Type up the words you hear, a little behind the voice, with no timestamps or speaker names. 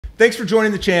Thanks for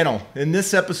joining the channel. In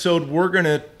this episode, we're going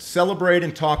to celebrate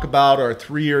and talk about our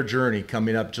 3-year journey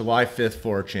coming up July 5th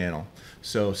for our channel.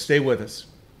 So stay with us.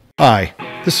 Hi,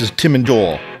 this is Tim and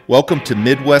Joel, Welcome to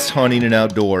Midwest Hunting and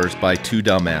Outdoors by Two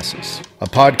Dumbasses, a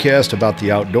podcast about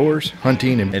the outdoors,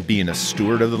 hunting, and being a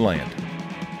steward of the land.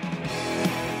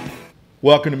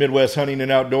 Welcome to Midwest Hunting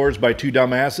and Outdoors by Two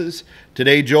Dumbasses.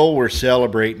 Today, Joel, we're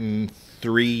celebrating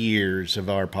 3 years of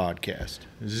our podcast.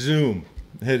 Zoom.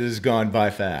 It has gone by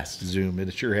fast. Zoom,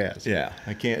 it sure has. Yeah,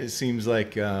 I can't. It seems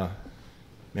like, man,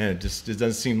 it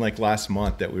doesn't seem like last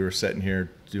month that we were sitting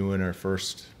here doing our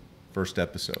first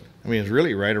episode. I mean, it's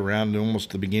really right around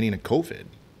almost the beginning of COVID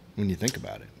when you think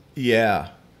about it. Yeah,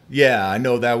 I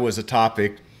know that was a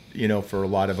topic, for a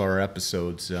lot of our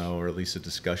episodes, or at least a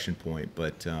discussion point.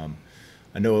 But I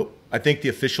think the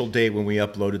official date when we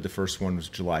uploaded the first one was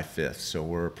July 5th, so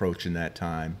we're approaching that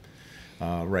time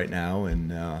right now,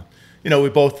 and. We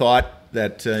both thought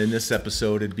that in this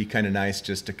episode it'd be kind of nice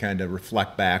just to kind of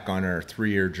reflect back on our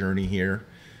 3-year journey here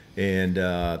and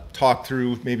talk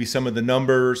through maybe some of the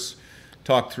numbers,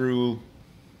 talk through,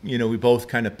 we both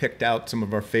kind of picked out some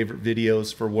of our favorite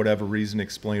videos for whatever reason,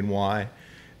 explain why.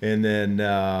 And then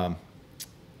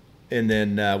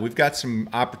we've got some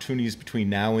opportunities between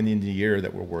now and the end of the year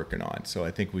that we're working on. So I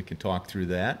think we can talk through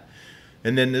that.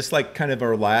 And then this kind of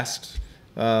our last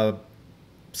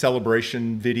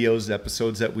celebration videos,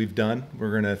 episodes that we've done.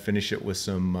 We're going to finish it with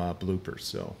some bloopers.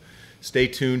 So stay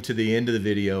tuned to the end of the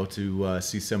video to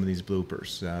see some of these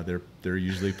bloopers. They're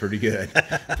usually pretty good.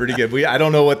 Pretty good. I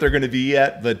don't know what they're going to be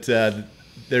yet, but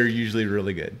they're usually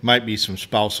really good. Might be some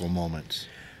spousal moments.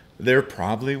 There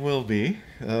probably will be.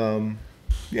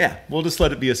 Yeah, we'll just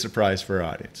let it be a surprise for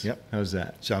our audience. Yep. How's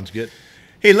that? Sounds good.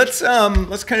 Hey, let's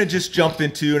kind of just jump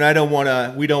into,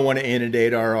 and we don't want to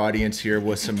inundate our audience here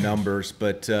with some numbers,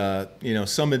 but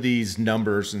some of these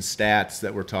numbers and stats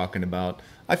that we're talking about,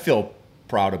 I feel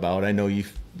proud about. I know we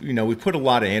put a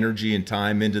lot of energy and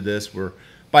time into this. We're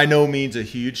by no means a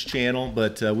huge channel,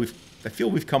 but I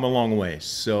feel we've come a long way.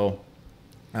 So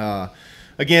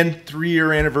again,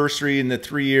 3-year anniversary. In the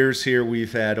 3 years here,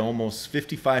 we've had almost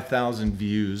 55,000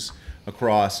 views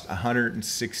across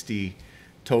 160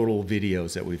 total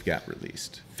videos that we've got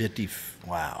released. 50,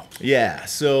 wow. Yeah,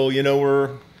 so you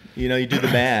do the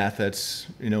math, that's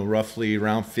roughly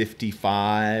around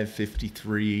 55,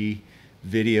 53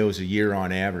 videos a year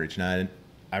on average. Now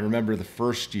I remember the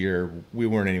first year we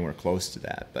weren't anywhere close to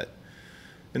that, but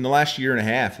in the last year and a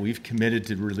half we've committed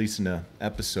to releasing an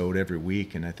episode every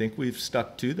week, and I think we've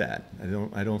stuck to that.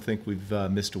 I don't think we've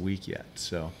missed a week yet.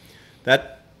 So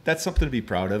that's something to be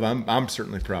proud of. I'm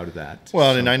certainly proud of that.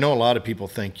 Well, and I know a lot of people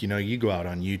think, you go out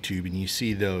on YouTube and you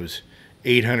see those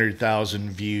 800,000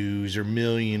 views or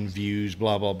million views,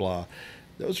 blah, blah, blah.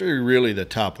 Those are really the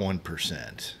top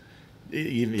 1%.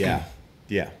 Yeah.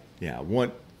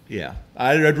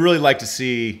 I'd really like to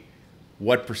see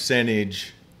what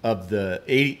percentage of the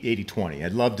 80-20.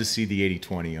 I'd love to see the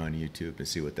 80-20 on YouTube and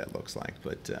see what that looks like.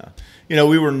 But,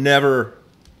 we were never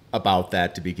about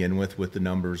that to begin with the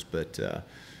numbers, but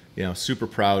super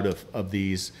proud of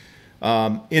these.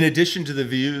 In addition to the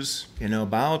views,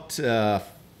 about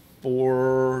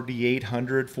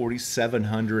 4,800,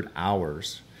 4,700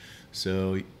 hours.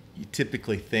 So you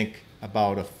typically think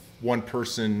about one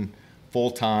person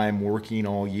full-time working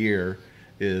all year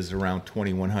is around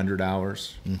 2,100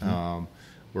 hours. Mm-hmm.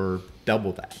 We're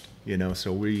double that,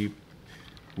 so we've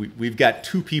got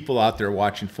 2 people out there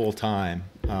watching full-time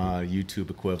YouTube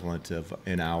equivalent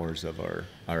in hours of our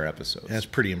episodes. That's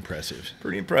pretty impressive.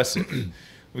 Pretty impressive.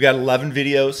 We've got 11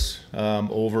 videos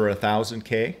over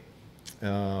 1,000K,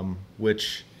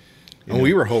 which...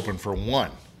 we were hoping for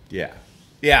 1. Yeah.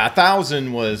 Yeah,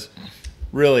 1,000 was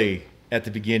really, at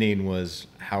the beginning, was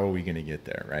how are we going to get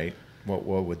there, right? What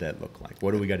would that look like?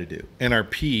 What do we got to do? And our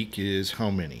peak is how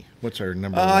many? What's our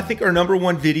number one? I think our number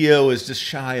one video is just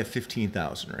shy of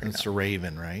 15,000 right now. It's the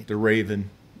Raven, right? The Raven,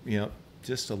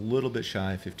 just a little bit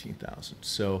shy of 15,000.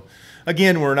 So,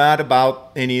 again, we're not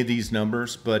about any of these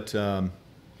numbers, but,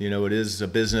 it is a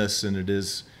business, and it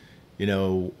is,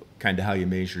 kind of how you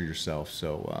measure yourself.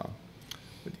 So,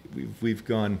 we've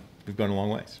gone a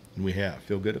long ways. We have.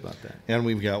 Feel good about that. And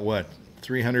we've got,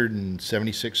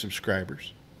 376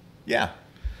 subscribers? Yeah.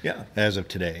 As of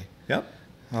today. Yep.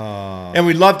 And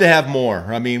we'd love to have more.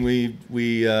 I mean, we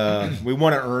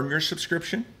want to earn your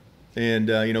subscription, and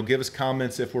give us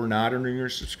comments if we're not earning your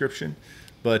subscription.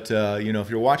 But if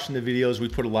you're watching the videos, we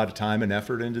put a lot of time and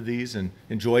effort into these and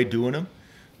enjoy doing them.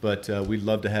 But we'd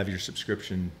love to have your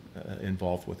subscription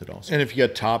involved with it also. And if you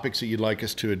got topics that you'd like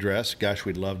us to address, gosh,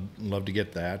 we'd love to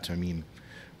get that. I mean,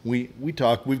 we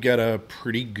talk. We've got a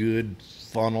pretty good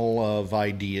funnel of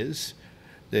ideas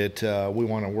that we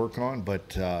want to work on,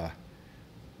 but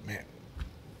man,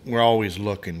 we're always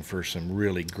looking for some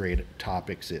really great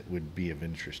topics that would be of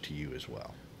interest to you as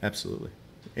well. Absolutely.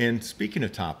 And speaking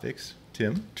of topics,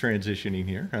 Tim, transitioning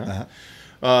here,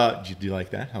 huh? Do you like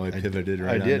that? How I pivoted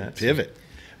right I did on that? pivot.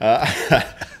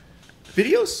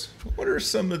 Videos? What are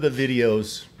some of the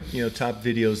videos, top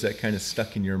videos that kind of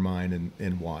stuck in your mind,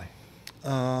 and why?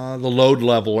 The load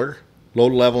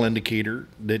level indicator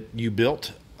that you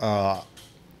built. I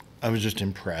was just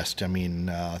impressed. I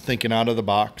mean, thinking out of the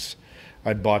box,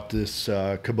 I'd bought this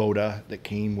Kubota that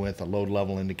came with a load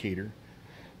level indicator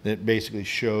that basically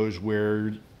shows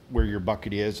where your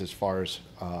bucket is as far as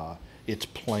its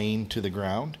plane to the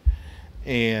ground,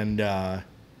 and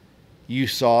you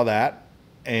saw that,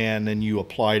 and then you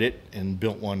applied it and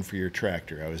built one for your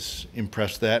tractor. I was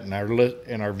impressed with that,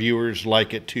 and our viewers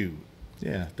like it too.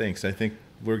 Yeah, thanks. I think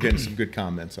we're getting some good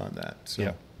comments on that.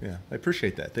 So yeah, I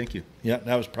appreciate that. Thank you. Yeah,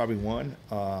 that was probably one.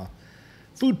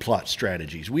 Food plot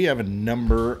strategies. We have a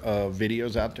number of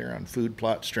videos out there on food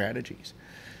plot strategies,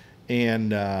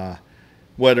 and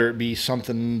whether it be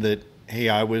something that, hey,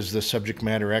 I was the subject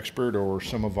matter expert, or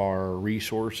some of our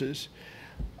resources,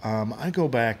 I go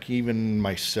back, even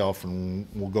myself, and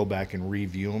we'll go back and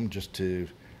review them just to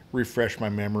refresh my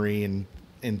memory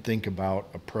and think about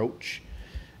approach.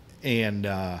 And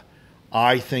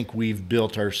I think we've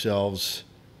built ourselves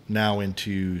now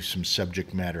into some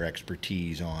subject matter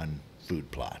expertise on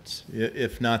food plots.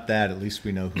 If not that, at least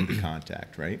we know who to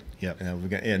contact, right? Yep. We've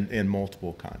got and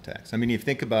multiple contacts. I mean, you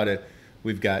think about it,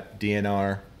 we've got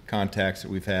DNR contacts that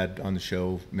we've had on the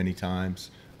show many times,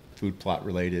 food plot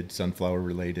related, sunflower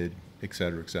related, et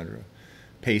cetera, et cetera.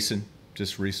 Payson,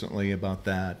 just recently about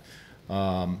that.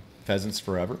 Pheasants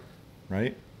Forever,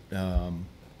 right?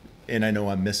 And I know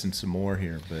I'm missing some more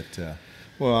here, but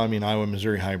well, I mean, Iowa,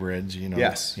 Missouri hybrids,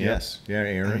 Yes, yes, yeah,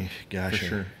 Aaron, I mean, gosh, for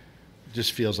sure. It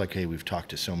just feels like, hey, we've talked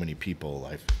to so many people.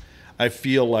 I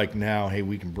feel like now, hey,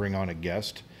 we can bring on a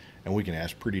guest and we can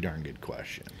ask pretty darn good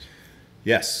questions.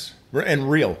 Yes,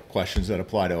 and real questions that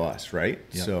apply to us, right?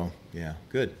 Yep. So yeah,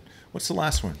 good. What's the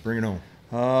last one? Bring it home.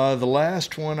 The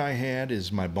last one I had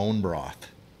is my bone broth.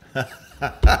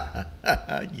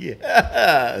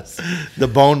 Yes, the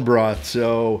bone broth.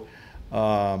 So,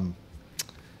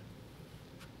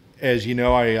 as you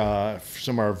know,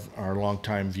 some of our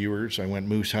longtime viewers, I went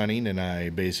moose hunting, and I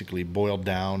basically boiled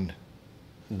down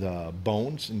the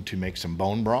bones and to make some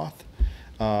bone broth.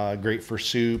 Great for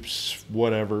soups,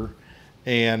 whatever.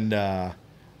 And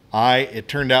it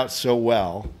turned out so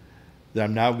well that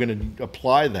I'm now going to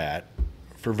apply that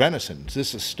for venison.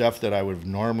 This is stuff that I would have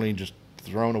normally just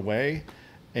thrown away,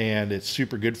 and it's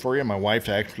super good for you. My wife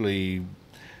actually,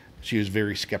 she was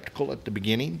very skeptical at the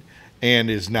beginning and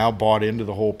is now bought into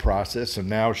the whole process, and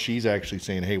now she's actually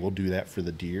saying, hey, we'll do that for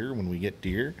the deer when we get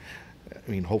deer. I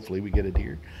mean, hopefully we get a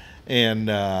deer. And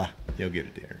you'll get a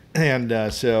deer.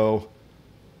 And so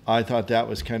I thought that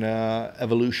was kind of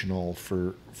evolutional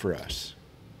for us.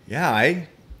 Yeah, I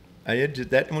had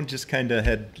that one just kind of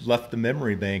had left the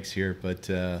memory banks here, but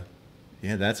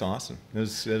yeah, that's awesome. It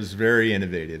was very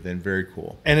innovative and very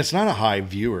cool. And it's not a high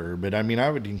viewer, but I mean,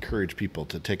 I would encourage people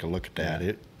to take a look at that.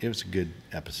 Yeah. It was a good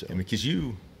episode. I mean, because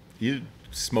you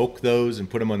smoke those and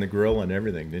put them on the grill and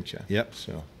everything, didn't you? Yep.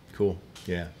 So cool.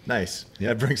 Yeah, nice.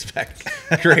 Yep. That brings back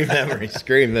great memories.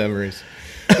 Great memories.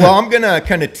 Well, I'm going to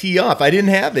kind of tee off. I didn't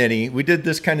have any. We did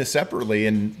this kind of separately,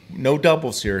 and no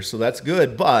doubles here, so that's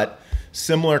good. But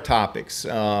similar topics.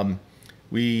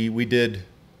 We did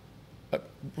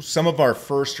some of our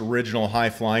first original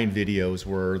high-flying videos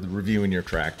were the reviewing your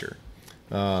tractor.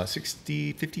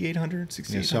 5,800, 6,800?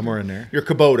 Yeah, somewhere in there. Your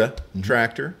Kubota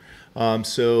tractor.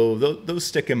 So those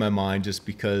stick in my mind just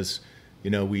because,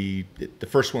 the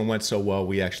first one went so well,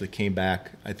 we actually came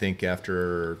back, I think,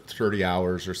 after 30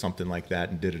 hours or something like that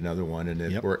and did another one, and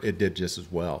it did just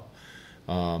as well.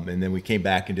 And then we came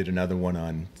back and did another one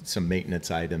on some maintenance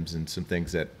items and some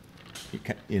things that,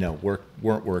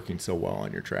 weren't working so well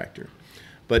on your tractor.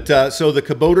 But so the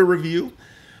Kubota review,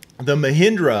 the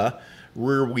Mahindra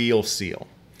rear wheel seal.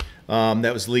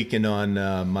 That was leaking on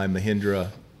my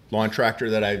Mahindra lawn tractor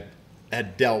that I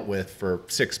had dealt with for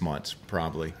 6 months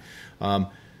probably.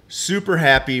 Super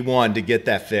happy, to get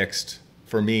that fixed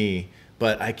for me,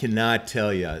 but I cannot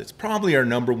tell you, it's probably our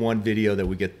number one video that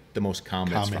we get the most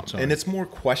comments from. And it's more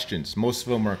questions. Most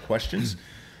of them are questions.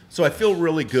 So I feel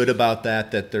really good about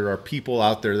that there are people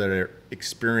out there that are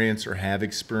experienced or have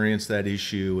experienced that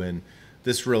issue, and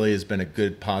this really has been a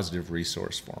good positive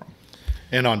resource for them.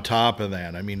 And on top of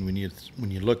that, I mean, when you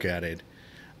look at it,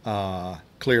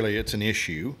 clearly it's an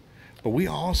issue, But we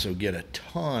also get a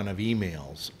ton of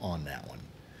emails on that one.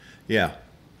 Yeah,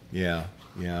 yeah.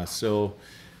 So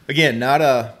again, not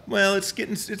a well. It's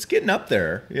getting up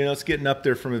there. It's getting up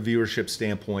there from a viewership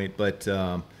standpoint. But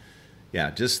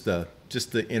yeah, just the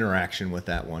interaction with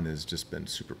that one has just been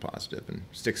super positive and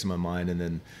sticks in my mind. And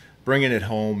then bringing it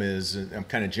home is, I'm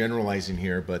kind of generalizing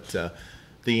here, but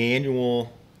the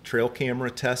annual trail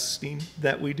camera testing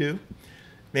that we do,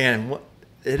 man,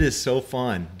 it is so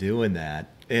fun doing that.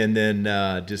 And then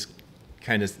just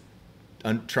kind of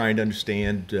trying to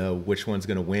understand which one's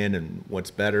going to win and what's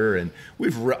better. And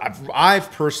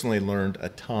I've personally learned a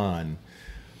ton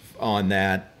on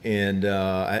that. And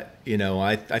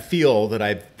I feel that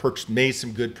I've made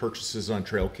some good purchases on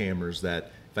trail cameras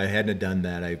that if I hadn't have done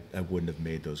that, I wouldn't have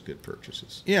made those good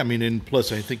purchases. Yeah, I mean, and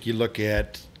plus I think you look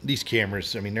at these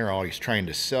cameras, I mean, they're always trying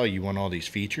to sell you on all these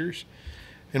features.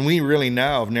 And we really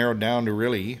now have narrowed down to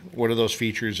really what are those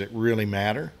features that really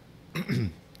matter.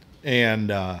 And,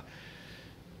 I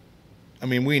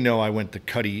mean, we know I went the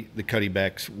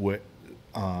Cuddybeck's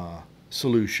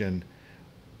solution.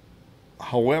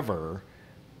 However,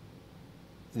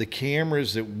 the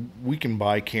cameras that we can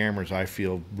buy cameras, I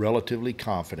feel relatively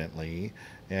confidently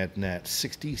at that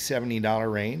 $60,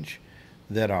 $70 range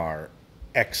that are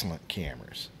excellent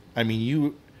cameras. I mean,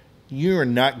 you are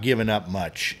not giving up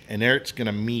much, and there it's going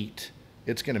to meet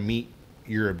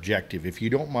your objective. If you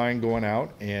don't mind going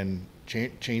out and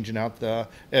changing out the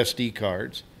SD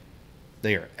cards,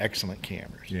 they are excellent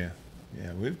cameras. Yeah,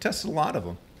 we've tested a lot of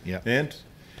them. Yeah, and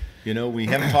we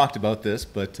haven't talked about this,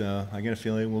 but I get a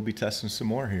feeling we'll be testing some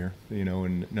more here,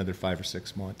 in another 5 or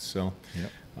 6 months. So,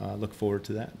 look forward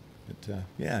to that. But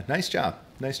yeah, nice job.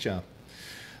 Let's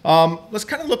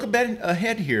kind of look a bit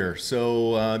ahead here.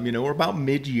 So, we're about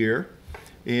mid-year,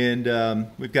 and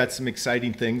we've got some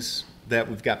exciting things that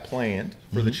we've got planned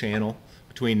for the channel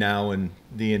between now and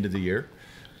the end of the year.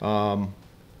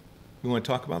 You want to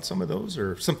talk about some of those,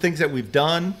 or some things that we've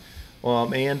done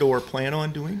and or plan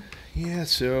on doing? Yeah,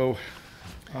 so,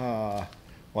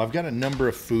 I've got a number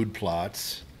of food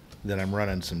plots that I'm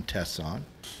running some tests on.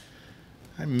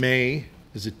 I may,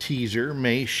 as a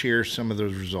teaser, share some of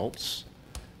those results,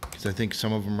 because I think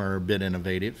some of them are a bit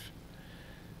innovative.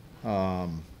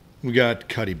 We got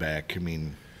Cuddyback. I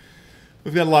mean,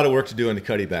 we've got a lot of work to do on the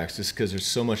Cuddybacks just because there's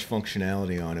so much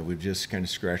functionality on it. We've just kind of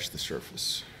scratched the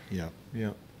surface. Yeah.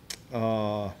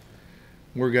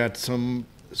 We've got some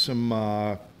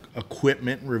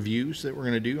equipment reviews that we're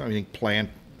going to do. I think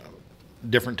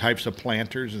different types of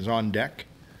planters is on deck.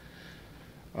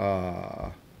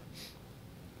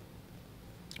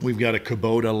 We've got a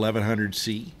Kubota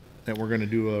 1100C that we're going to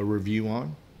do a review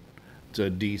on. It's a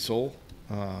diesel.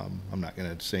 I'm not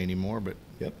going to say any more, but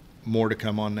more to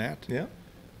come on that. Yeah.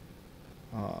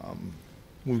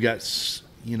 We've got, should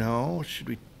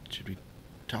we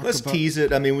talk let's about? Tease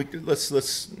it. I mean,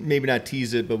 let's maybe not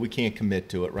tease it, but we can't commit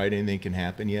to it, right? Anything can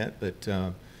happen yet. But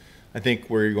I think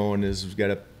where you're going is we've got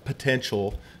a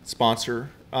potential sponsor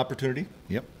opportunity.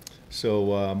 Yep.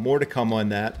 So more to come on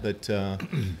that. But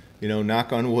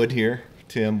knock on wood here,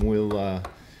 Tim. We'll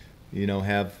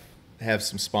have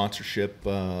some sponsorship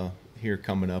here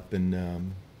coming up,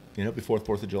 and before the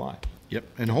 4th of July. Yep.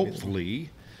 And hopefully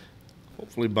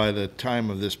by the time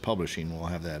of this publishing, we'll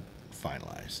have that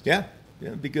finalized. Yeah,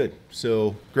 it'd be good.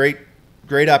 So great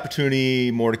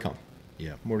opportunity. More to come.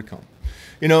 Yeah, more to come.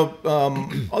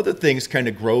 Other things kind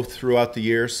of grow throughout the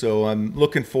year. So I'm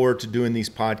looking forward to doing these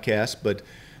podcasts. But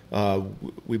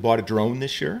we bought a drone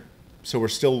this year, so we're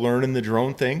still learning the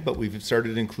drone thing. But we've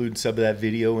started to include some of that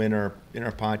video in our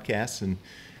podcasts. And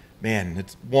man,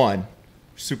 it's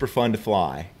super fun to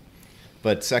fly.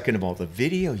 But second of all, the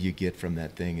video you get from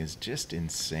that thing is just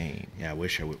insane. Yeah, I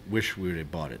wish we would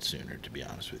have bought it sooner, to be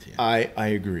honest with you. I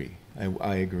agree.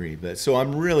 I agree. But so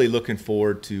I'm really looking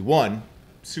forward to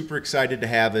super excited to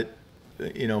have it,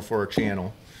 for our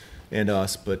channel and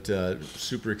us, but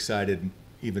super excited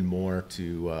even more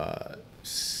to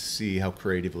see how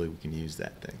creatively we can use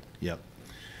that thing. Yep.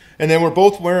 And then we're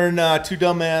both wearing Two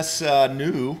Dumbass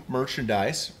new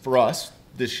merchandise for us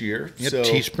this year. Yep, So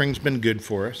Teespring's been good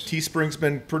for us. Teespring's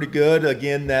been pretty good.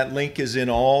 Again, that link is in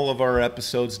all of our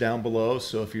episodes down below.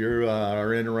 So if you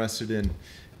are interested in,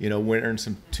 wearing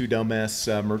some Two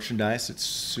Dumbass merchandise, it's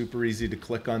super easy to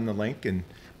click on the link and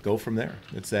go from there.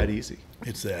 It's that easy.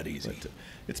 It's that easy. But,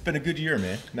 it's been a good year,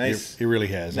 man. Nice. It really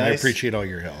has. Nice. I appreciate all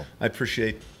your help. I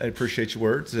appreciate your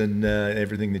words and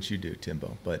everything that you do,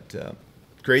 Timbo. But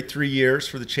great 3 years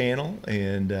for the channel,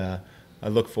 and I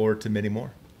look forward to many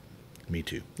more. Me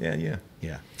too. Yeah.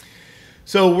 Yeah.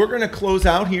 So we're going to close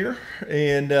out here,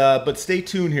 and but stay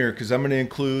tuned here because I'm going to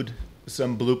include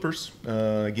some bloopers.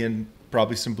 Again,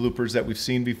 probably some bloopers that we've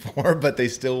seen before, but they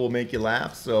still will make you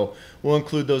laugh. So we'll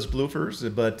include those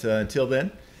bloopers. But until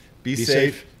then, be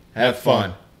safe, have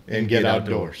fun, and get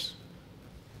outdoors.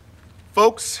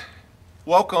 Folks,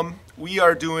 welcome. We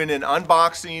are doing an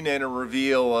unboxing and a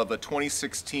reveal of a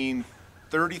 2016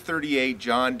 3038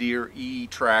 John Deere E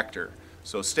tractor.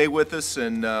 So stay with us,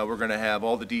 and we're going to have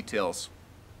all the details.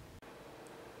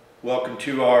 Welcome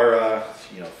to our,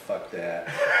 fuck that.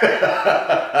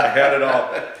 I had it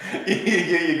all.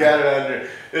 You got it under.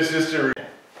 It's just a...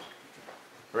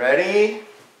 Ready?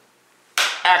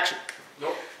 Action.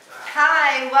 Nope.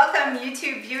 Hi, welcome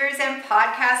YouTube viewers and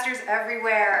podcasters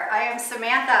everywhere. I am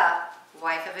Samantha,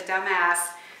 wife of a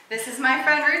dumbass. This is my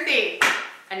friend Ruthie,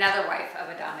 another wife of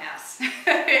a dumbass.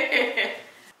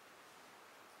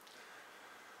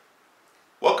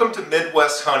 Welcome to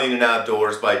Midwest Hunting and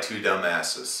Outdoors by Two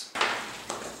Dumbasses.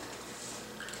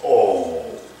 Oh,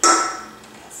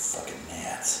 fucking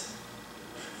gnats.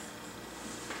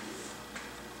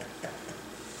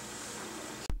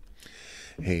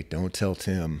 Hey, don't tell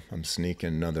Tim I'm sneaking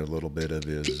another little bit of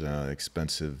his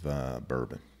expensive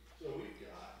bourbon. So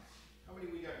how many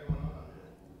we got going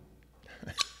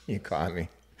on? You caught me.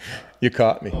 You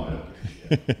caught me. Oh,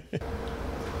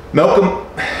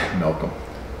 Malcolm.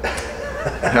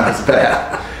 That was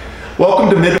bad. Welcome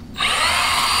to Midwest.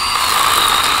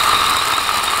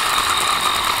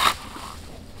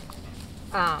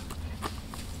 I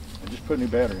just put a new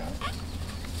battery on it.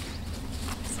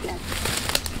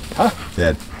 Huh?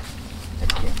 Dead.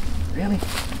 Really? I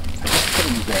just put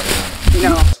a new battery on it.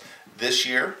 No. This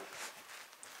year.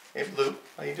 Hey, Blue.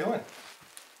 How you doing?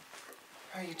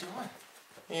 How you doing?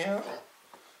 Yeah?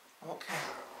 Okay.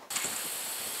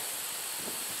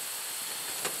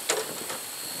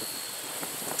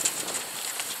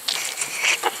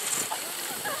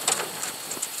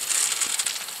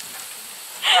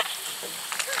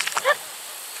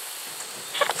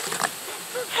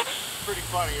 Pretty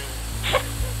funny, isn't it?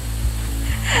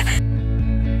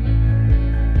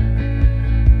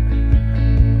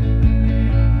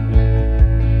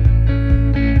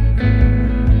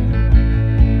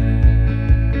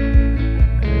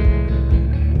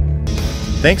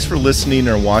 Thanks for listening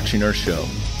or watching our show.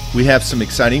 We have some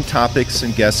exciting topics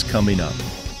and guests coming up.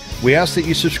 We ask that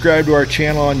you subscribe to our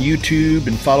channel on YouTube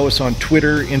and follow us on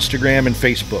Twitter, Instagram, and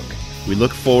Facebook. We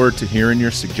look forward to hearing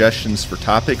your suggestions for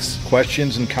topics,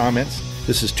 Questions and comments.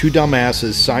 This is Two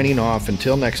Dumbasses signing off.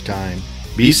 Until next time,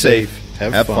 be safe,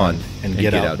 have fun, and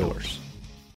get outdoors.